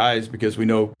extra guys because we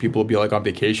know people will be like on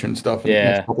vacation and stuff in the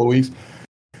next couple of weeks.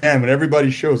 And when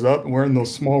everybody shows up and we're in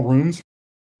those small rooms,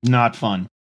 not fun.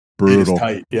 Brutal. It's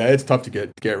tight. Yeah, it's tough to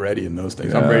get ready in those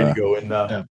things. I'm ready to go in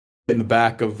the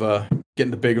back of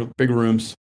getting the big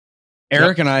rooms.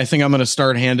 Eric and I think I'm going to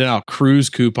start handing out cruise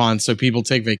coupons so people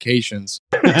take vacations.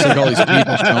 It's like all these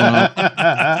people showing up.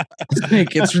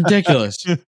 It's ridiculous.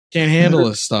 Can't handle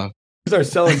this stuff. Start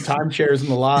selling timeshares in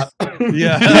the lot.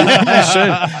 Yeah,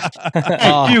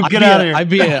 I should. Get out of here. I'd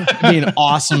be an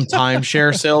awesome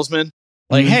timeshare salesman.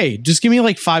 Like, hey, just give me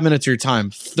like 5 minutes of your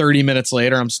time. 30 minutes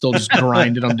later, I'm still just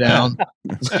grinding them down.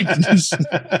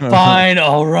 Fine,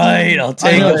 all right, I'll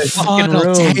take it.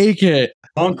 I'll take it.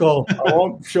 Uncle, I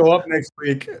won't show up next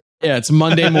week. Yeah, it's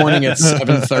Monday morning at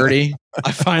 7:30.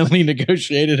 I finally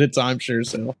negotiated a timeshare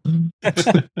sale.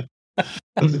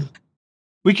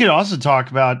 We could also talk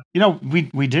about,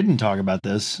 we didn't talk about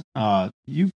this.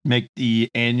 You make the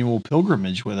annual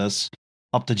pilgrimage with us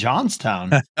up to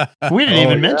Johnstown. We didn't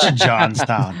even mention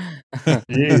Johnstown.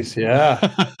 Jeez, yeah.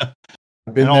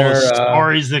 I've been and all there, the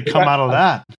stories that come out of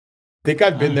that. I think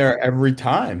I've been there every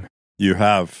time. You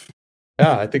have.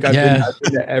 Yeah, I think I've been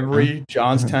to every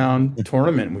Johnstown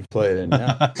tournament we've played in.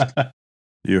 Yeah.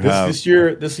 You have. This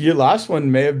year, last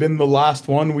one may have been the last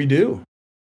one we do.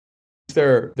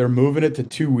 They're moving it to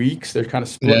 2 weeks. They're kind of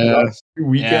splitting it up 2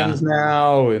 weekends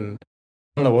now, and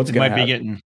I don't know what's going to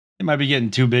happen. They might be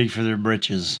getting too big for their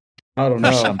britches. I don't know.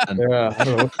 Yeah, I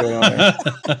don't know what's going on there.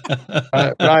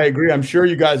 But I agree. I'm sure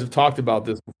you guys have talked about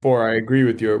this before. I agree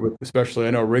with you, especially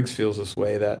I know Riggs feels this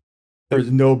way, that there's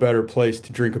no better place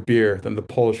to drink a beer than the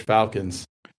Polish Falcons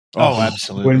Oh,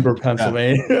 absolutely. Windber,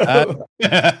 Pennsylvania.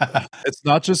 It's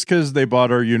not just because they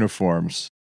bought our uniforms.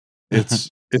 It's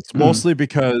mostly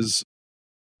because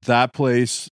that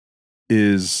place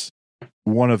is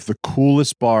one of the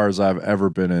coolest bars I've ever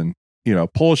been in. You know,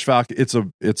 Polish Falcon.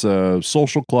 It's a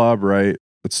social club, right?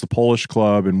 It's the Polish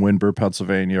Club in Windber,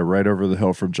 Pennsylvania, right over the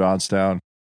hill from Johnstown.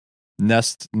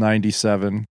 Nest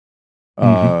 97.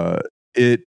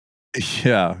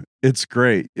 It's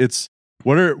great. It's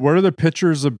what are the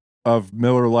pictures of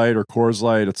Miller Lite or Coors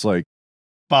Light? It's like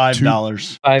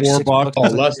 $5, $4, Oh,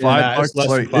 less than that. $5, It's less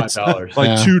than $5.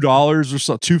 like $2 or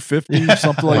so, $2.50 or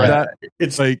something like that.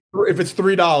 It's like if it's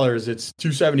 $3, it's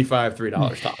 $2.75,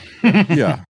 $3 top.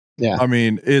 Yeah. I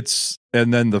mean,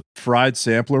 and then the fried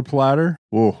sampler platter.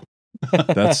 Whoa,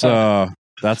 that's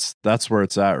where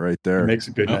it's at right there. It makes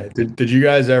a good night. Did you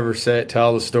guys ever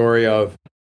tell the story of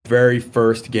very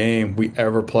first game we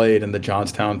ever played in the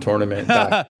Johnstown tournament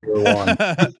back in year one?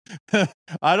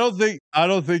 I don't think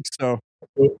so.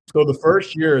 So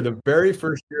the very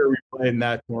first year we played in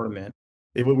that tournament,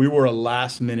 we were a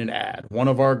last minute ad. One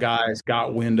of our guys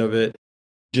got wind of it,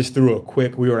 just threw a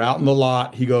quick. We were out in the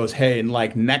lot. He goes, "Hey, and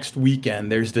like next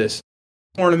weekend, there's this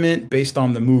tournament based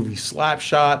on the movie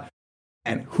Slapshot,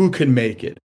 and who can make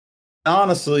it?"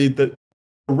 Honestly, the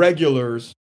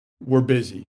regulars were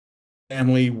busy.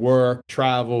 Family, work,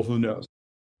 travel, who knows?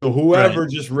 So whoever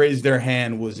just raised their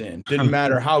hand was in. Didn't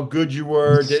matter how good you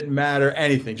were, didn't matter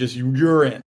anything. Just you're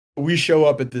in. We show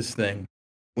up at this thing.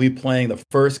 The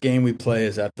first game we play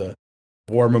is at the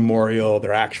War Memorial,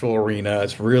 their actual arena.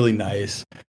 It's really nice.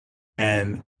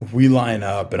 And we line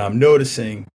up, and I'm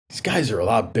noticing these guys are a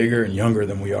lot bigger and younger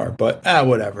than we are, but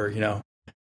whatever, you know.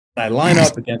 I line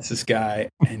up against this guy,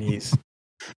 and he's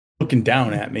looking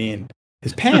down at me, and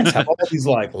his pants have all these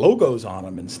like logos on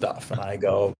them and stuff. And I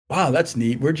go, "Wow, that's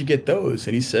neat. Where'd you get those?"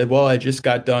 And he said, "Well, I just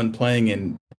got done playing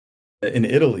in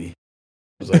Italy."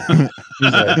 I was like,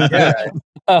 "Yeah,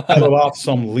 I settled off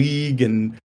some league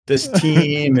and this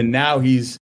team, and now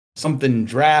he's something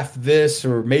draft this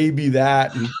or maybe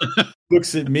that." And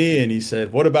looks at me and he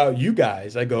said, "What about you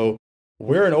guys?" I go,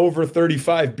 "We're an over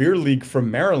 35 beer league from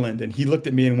Maryland." And he looked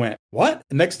at me and went, "What?"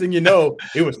 And next thing you know,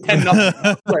 it was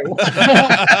 10-0.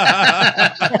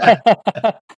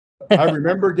 I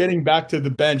remember getting back to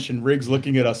the bench and Riggs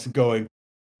looking at us and going,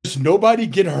 "Just nobody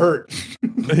get hurt."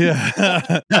 Yeah.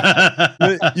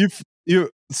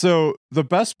 So the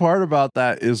best part about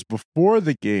that is before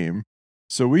the game.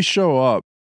 So we show up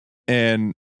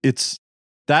and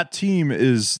that team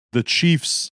is the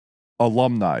Chiefs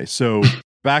alumni. So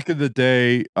back in the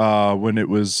day, when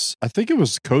I think it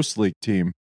was Coast League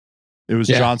team. It was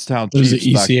Johnstown Chiefs.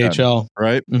 It was the ECHL, then,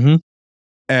 right? Mm-hmm.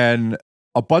 And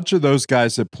a bunch of those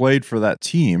guys had played for that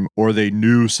team, or they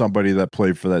knew somebody that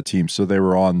played for that team, so they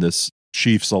were on this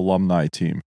Chiefs alumni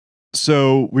team.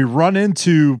 So we run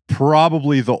into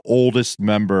probably the oldest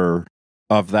member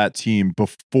of that team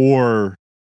before.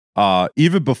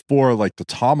 Even before like the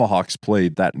Tomahawks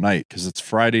played that night, because it's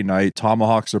Friday night,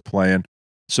 Tomahawks are playing.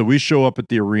 So we show up at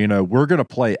the arena. We're going to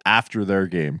play after their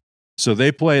game. So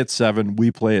they play at 7, we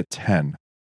play at 10,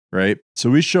 right? So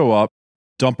we show up,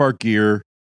 dump our gear.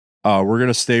 We're going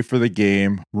to stay for the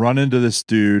game, run into this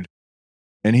dude.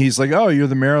 And he's like, "Oh, you're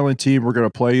the Maryland team. We're going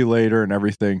to play you later and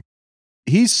everything."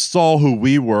 He saw who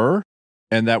we were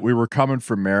and that we were coming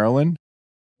from Maryland.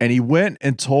 And he went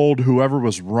and told whoever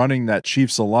was running that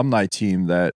Chiefs alumni team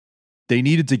that they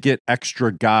needed to get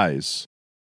extra guys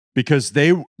because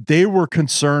they were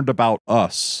concerned about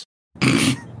us.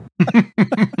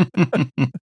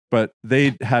 But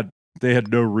they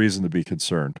had no reason to be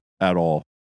concerned at all.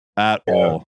 At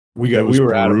all. We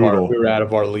were out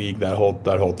of our league that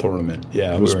whole tournament.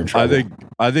 Yeah, we were in trouble.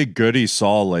 I think Goody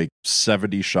saw like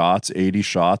 70 shots, 80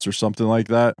 shots or something like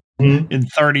that in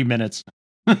 30 minutes.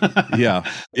 Yeah.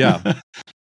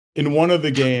 In one of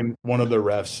the game, one of the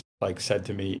refs like said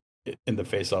to me in the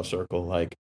face-off circle,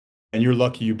 like, "And you're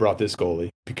lucky you brought this goalie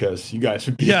because you guys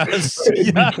would be 20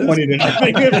 to nothing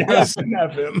if you didn't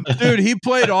have him." Dude, he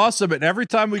played awesome, and every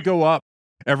time we go up,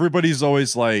 everybody's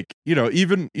always like,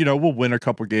 we'll win a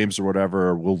couple games or whatever,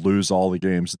 or we'll lose all the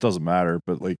games. It doesn't matter,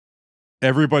 but like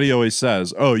everybody always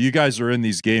says, "Oh, you guys are in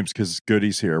these games because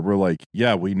Goody's here." We're like,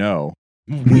 "Yeah, we know."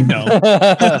 We know.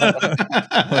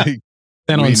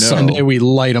 Then on Sunday we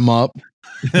light them up.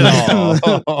 Because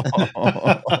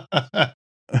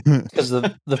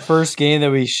the first game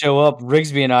that we show up,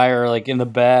 Rigsby and I are like in the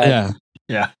bag.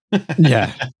 Yeah.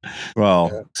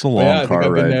 Well, it's a long car I think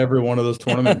I've been ride. to every one of those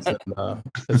tournaments. And,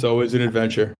 it's always an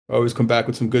adventure. Always come back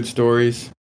with some good stories.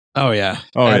 Oh yeah.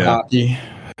 Hockey.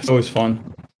 It's always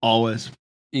fun. Always.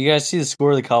 You guys see the score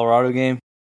of the Colorado game?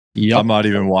 Yep. I'm not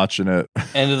even watching it.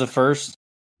 End of the first.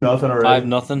 Nothing already.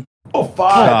 5-0. Oh, 5.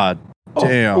 God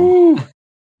damn. Ooh.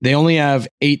 They only have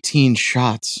 18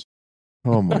 shots.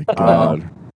 Oh my God.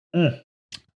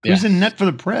 Who's in net for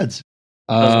the Preds?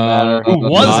 Doesn't matter. Who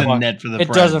was Not- in net for the Preds? It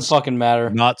doesn't fucking matter.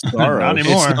 Not Saros. Not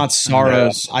anymore. It's not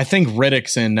Saros. I think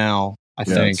Riddick's in now. I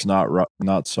Yeah, think. it's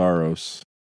not Saros.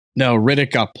 No,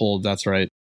 Riddick got pulled. That's right.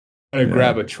 I'm going to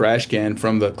grab a trash can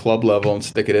from the club level and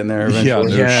stick it in there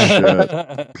eventually.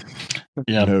 Yeah,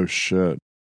 Yeah. No shit.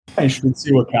 I should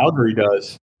see what Calgary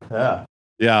does. Yeah.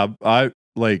 Yeah, I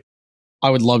like I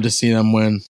would love to see them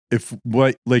win. if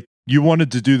what like you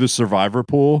wanted to do the survivor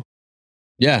pool.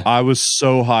 Yeah. I was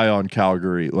so high on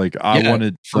Calgary. Like I Yeah,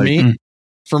 wanted for like,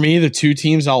 me, the two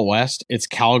teams out west, it's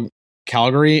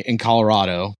Calgary and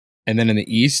Colorado. And then in the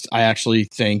east, I actually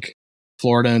think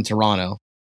Florida and Toronto.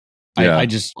 Yeah.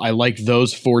 I like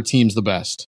those 4 teams the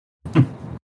best.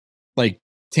 Like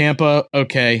Tampa,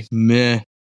 okay, meh.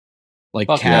 Like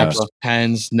Fuck Caps, Tampa.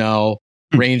 Pens, no.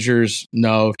 Rangers,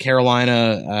 no.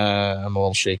 Carolina, I'm a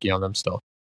little shaky on them still.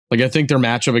 Like I think their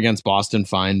matchup against Boston,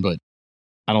 fine, but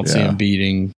I don't see Yeah. them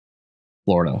beating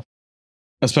Florida.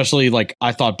 Especially like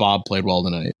I thought Bob played well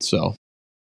tonight, so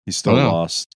he still I know.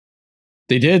 lost.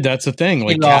 they did. That's the thing.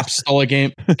 Like He Cap lost. stole a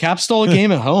game. Cap stole a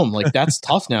game at home. Like that's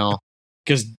tough now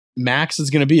because Max is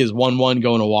going to be his 1-1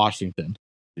 going to Washington,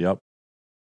 Yep.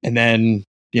 and then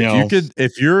you know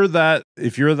if you're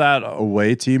that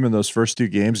away team in those first 2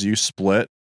 games, you split.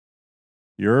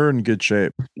 You're in good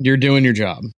shape. you're doing your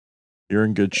job, You're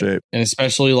in good shape. and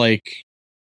especially like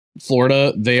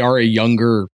Florida, they are a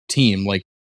younger team. Like,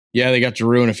 yeah, they got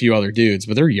Giroux and a few other dudes,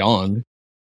 but they're young.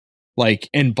 Like,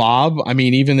 and Bob, I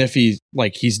mean, even if he's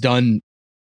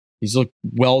looked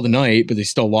well tonight, but they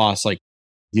still lost. Like,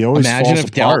 He always Imagine falls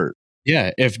if Doubt- apart.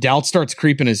 yeah, if doubt starts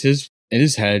creeping in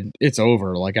his head, it's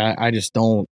over. Like, I just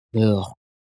don't. Ugh.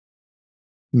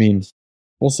 I mean,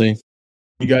 we'll see.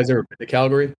 You guys ever been to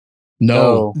Calgary?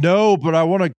 No, No, but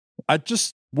I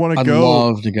just want to I'd go.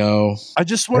 love to go. I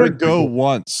just want to Heard go people-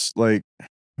 once. Like I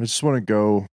just want to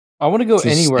go. I want to go It's a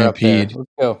anywhere up there. stampede. Let's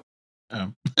go.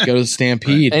 Go to the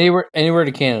Stampede. Anywhere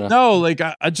to Canada. No, like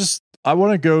I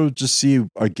want to go just see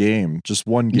a game, just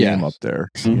one game Yeah. up there.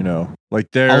 Mhm. You know, like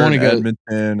there I wanna in go-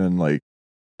 Edmonton and like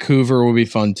Vancouver will be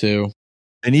fun too.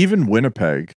 and even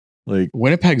Winnipeg. Like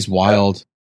Winnipeg's wild.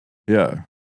 yeah,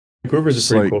 Vancouver's a It's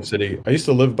pretty like- cool city. I used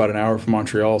to live about an hour from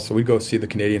Montreal, so we go see the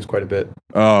Canadians quite a bit.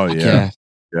 oh Fuck yeah,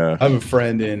 yeah. I have a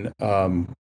friend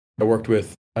I worked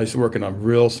with. I used to work in a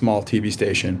real small TV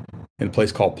station in a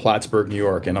place called Plattsburgh, New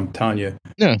York, and I'm telling you,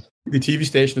 Yeah. the TV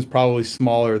station is probably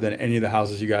smaller than any of the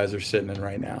houses you guys are sitting in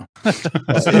right now.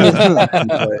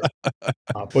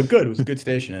 But good, it was a good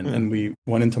station, and we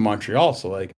went into Montreal, so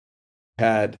like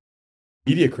had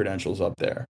media credentials up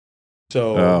there.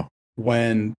 So Oh,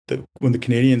 when the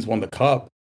Canadians won the cup,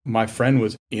 my friend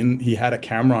was he had a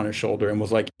camera on his shoulder and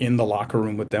was like in the locker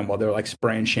room with them while they're like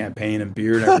spraying champagne and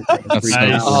beer and everything. That's Freaking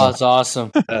nice. out. Oh, it's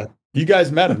awesome. You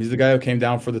guys met him. He's the guy who came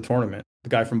down for the tournament. The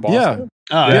guy from Boston.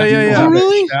 yeah. Oh, Yeah, yeah, yeah. Oh,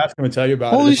 really? Ask him and tell you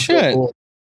about Holy it. It's so shit. cool.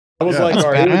 I was Yeah. like, That's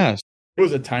all right, badass. it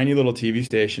was a tiny little TV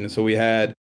station. And so we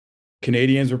had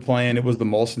Canadians were playing. It was the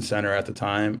Molson Center at the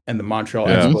time, and the Montreal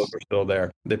Yeah. Expos were still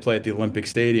there. They play at the Olympic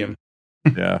Stadium.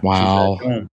 Yeah. Wow.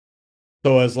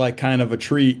 So as like kind of a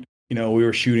treat, we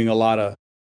were shooting a lot of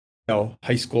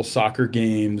high school soccer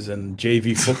games and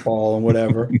JV football and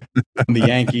whatever. And the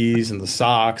Yankees and the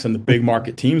Sox and the big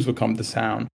market teams would come to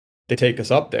town. They take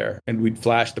us up there and we'd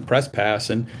flash the press pass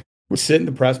and we'd sit in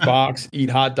the press box, eat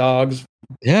hot dogs,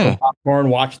 Yeah. popcorn,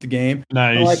 watch the game. And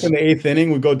nice. like in the 8th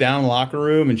inning, we'd go down in the locker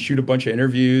room and shoot a bunch of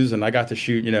interviews. And I got to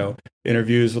shoot,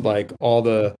 interviews with like all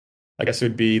the, I guess it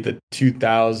would be the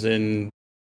 2000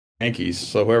 Yankees.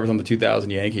 So whoever's on the 2000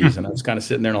 Yankees. And I was kind of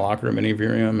sitting there in the locker room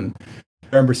interviewing them. And I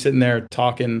remember sitting there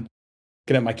talking,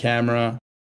 looking at my camera,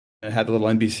 and it had the little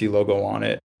NBC logo on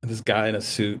it. And this guy in a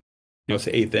suit, it's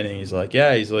the 8th inning. He's like,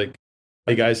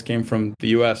 hey guys came from the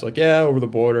US. Like, yeah, over the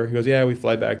border. He goes, yeah, we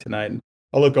fly back tonight. And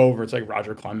I look over, it's like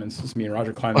Roger Clemens. It's me and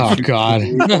Roger Clemens. Oh, God.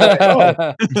 I'm like,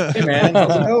 oh, hey man,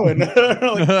 how's it going?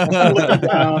 Like, I'm looking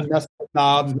down, messing with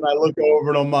knobs, and I look over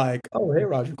and I'm like, oh, hey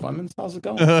Roger Clemens, how's it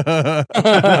going? Oh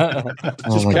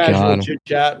Just my casual God. chit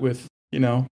chat with,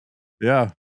 Yeah.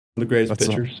 the greatest That's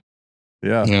pitchers.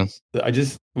 Yeah. Yeah. I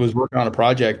just was working on a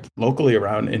project locally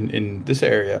around in this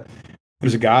area.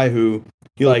 There's a guy who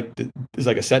is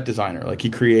like a set designer. Like he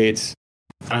creates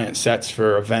giant sets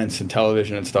for events and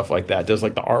television and stuff like that. Does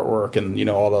like the artwork and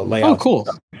all the layouts. Oh, cool.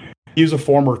 He was a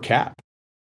former Cap.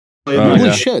 Oh, Holy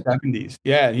yeah. shit. 70s.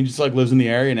 Yeah, and he just like lives in the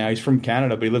area now. He's from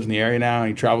Canada, but he lives in the area now and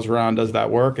he travels around, does that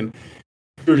work. And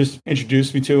were just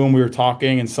introduced me to him. We were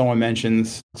talking, and someone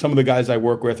mentions some of the guys I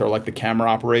work with are like the camera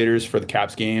operators for the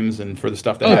Caps games and for the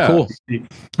stuff that cool.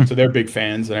 So they're big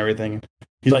fans and everything.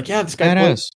 He's like, yeah, this guy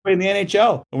played in the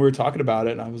NHL, and we were talking about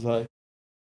it, and I was like,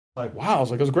 wow, I was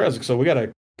like, it was great. I was like, so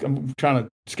I'm trying to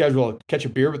catch a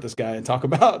beer with this guy and talk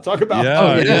about.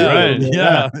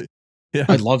 Yeah.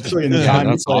 I'd love to. In the time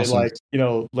That's played,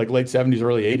 awesome. like late 70s,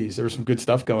 early 80s, there was some good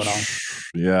stuff going on.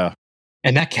 Yeah.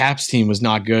 And that Caps team was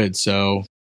not good, so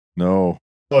No.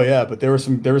 Oh yeah, but there was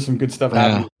some good stuff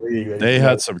happening in the league. They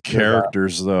had some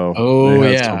characters though. Oh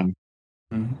yeah.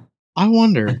 I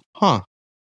wonder, huh?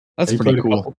 That's pretty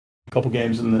cool. A couple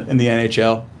games in the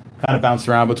NHL. Kind of bounced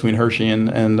around between Hershey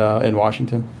and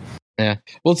Washington. Yeah.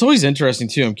 Well, it's always interesting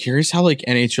too. I'm curious how like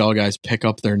NHL guys pick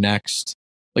up their next,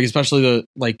 like especially the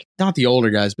like not the older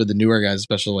guys, but the newer guys,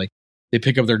 especially like they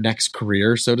pick up their next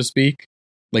career, so to speak.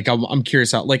 Like I'm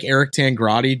curious how like Eric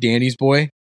Tangradi, Danny's boy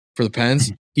for the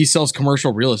Pens, he sells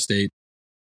commercial real estate.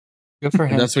 Good for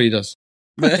him. That's what he does.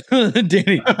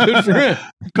 Danny, good for him.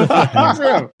 Good for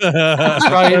him. He's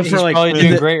probably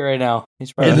doing great right now.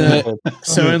 He's probably doing good.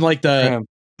 So in like the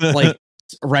like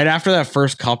right after that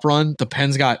first cup run, the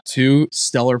Pens got two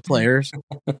stellar players.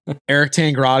 Eric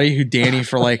Tangradi, who Danny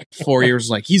for like 4 years was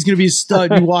like, he's gonna be a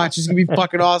stud. You watch, he's gonna be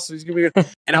fucking awesome. He's gonna be good.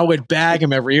 And I would bag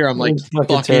him every year. I'm like,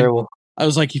 fucking terrible. I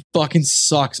was like, he fucking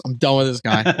sucks. I'm done with this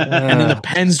guy. And then the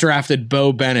Pens drafted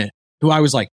Bo Bennett, who I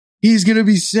was like, he's gonna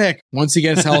be sick once he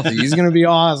gets healthy. He's gonna be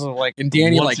awesome. Like, and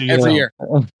Danny, like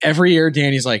every year,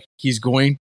 Danny's like, he's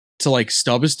going to like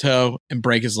stub his toe and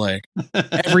break his leg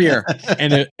every year.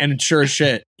 And sure as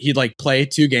shit, he'd like play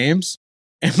 2 games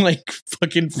and like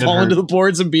fucking fall into the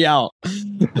boards and be out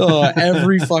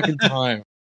every fucking time.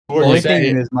 What you're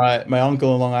saying is my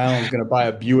uncle in Long Island is going to buy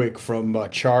a Buick from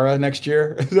Chara next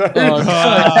year. Yeah.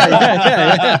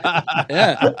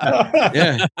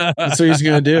 That's what he's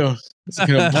going to do. He's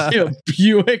going to buy a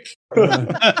Buick.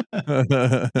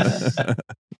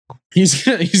 He's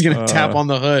gonna tap on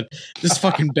the hood. This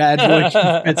fucking bad boy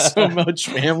had so much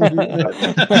family.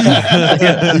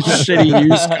 Shitty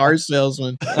used car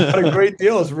salesman. What a great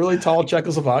deal! This really tall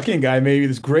Czechoslovakian guy made me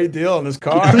this great deal in this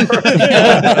car. I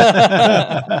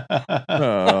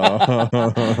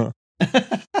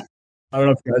don't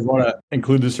know if you guys want to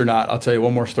include this or not. I'll tell you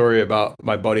one more story about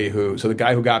my buddy the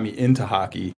guy who got me into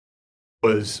hockey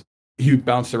he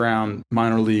bounced around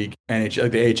minor league NHL,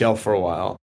 like the AHL for a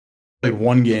while. Played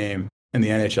 1 game in the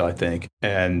NHL, I think,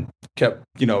 and kept,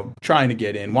 trying to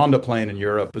get in. Wound up playing in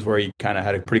Europe, is where he kind of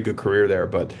had a pretty good career there.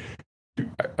 But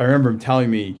I remember him telling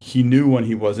me he knew when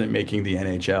he wasn't making the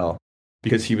NHL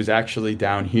because he was actually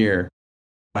down here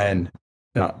when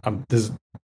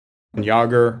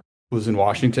Yager was in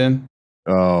Washington.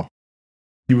 Oh,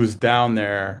 he was down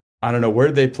there. I don't know, where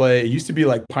did they play? It used to be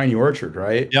like Piney Orchard,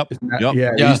 right? Yep.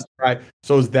 Yeah.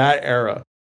 So it was that era.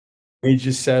 He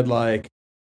just said like,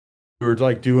 we were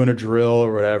like doing a drill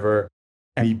or whatever,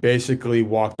 and he basically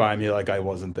walked by me like I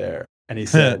wasn't there. And he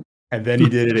said, and then he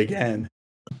did it again.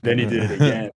 Then he did it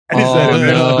again. And he said,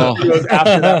 he goes,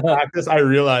 after that practice, I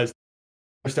realized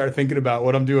I started thinking about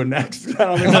what I'm doing next.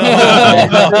 Man.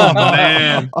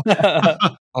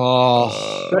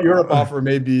 That Europe offer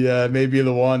may be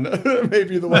the one.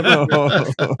 Maybe the one. He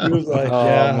was like,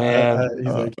 man. He's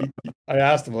like, I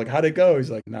asked him, like, how'd it go?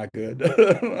 He's like, not good.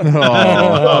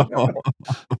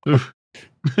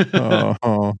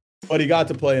 But he got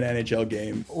to play an NHL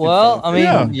game. Well, I mean,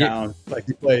 down, like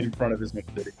he played in front of his city.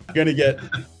 You're gonna get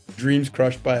dreams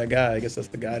crushed by a guy. I guess that's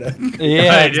the guy to.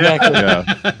 Yeah,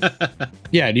 exactly.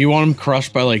 Yeah. Do you want him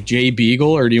crushed by like Jay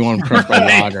Beagle, or do you want him crushed by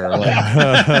Yager? Like,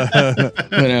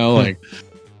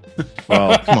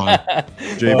 well, come on.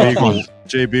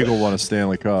 Jay Beagle won a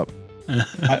Stanley Cup.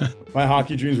 My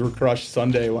hockey dreams were crushed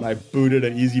Sunday when I booted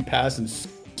an easy pass and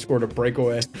scored a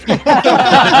breakaway.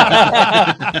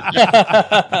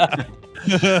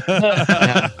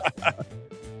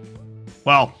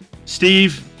 Well,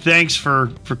 Steve, thanks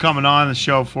for coming on the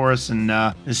show for us, and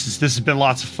this has been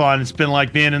lots of fun. It's been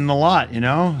like being in the lot,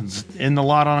 It's in the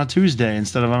lot on a Tuesday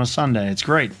instead of on a Sunday. It's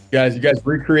great. You guys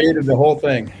recreated the whole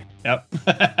thing. Yep.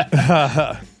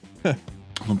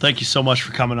 Well, thank you so much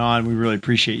for coming on. We really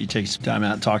appreciate you taking some time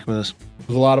out and talking with us. It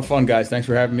was a lot of fun, guys. Thanks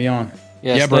for having me on.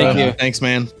 Yes, yeah, bro. Thank you. Thanks,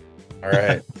 man. All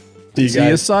right. See you guys. See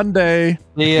you Sunday.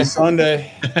 See you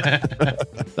Sunday.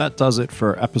 That does it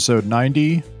for episode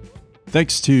 90.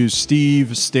 Thanks to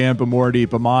Steve, Stan,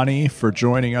 Bamonti for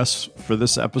joining us for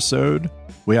this episode.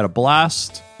 We had a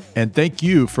blast, and thank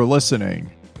you for listening.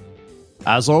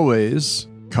 As always,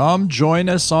 come join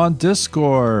us on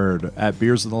Discord at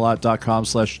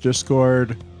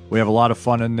beersinthelot.com/Discord. We have a lot of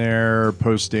fun in there,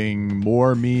 posting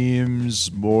more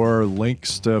memes, more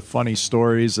links to funny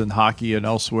stories in hockey and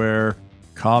elsewhere.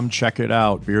 Come check it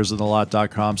out,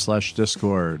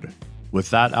 beersinthelot.com/Discord. With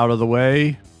that out of the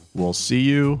way, we'll see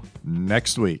you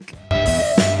next week.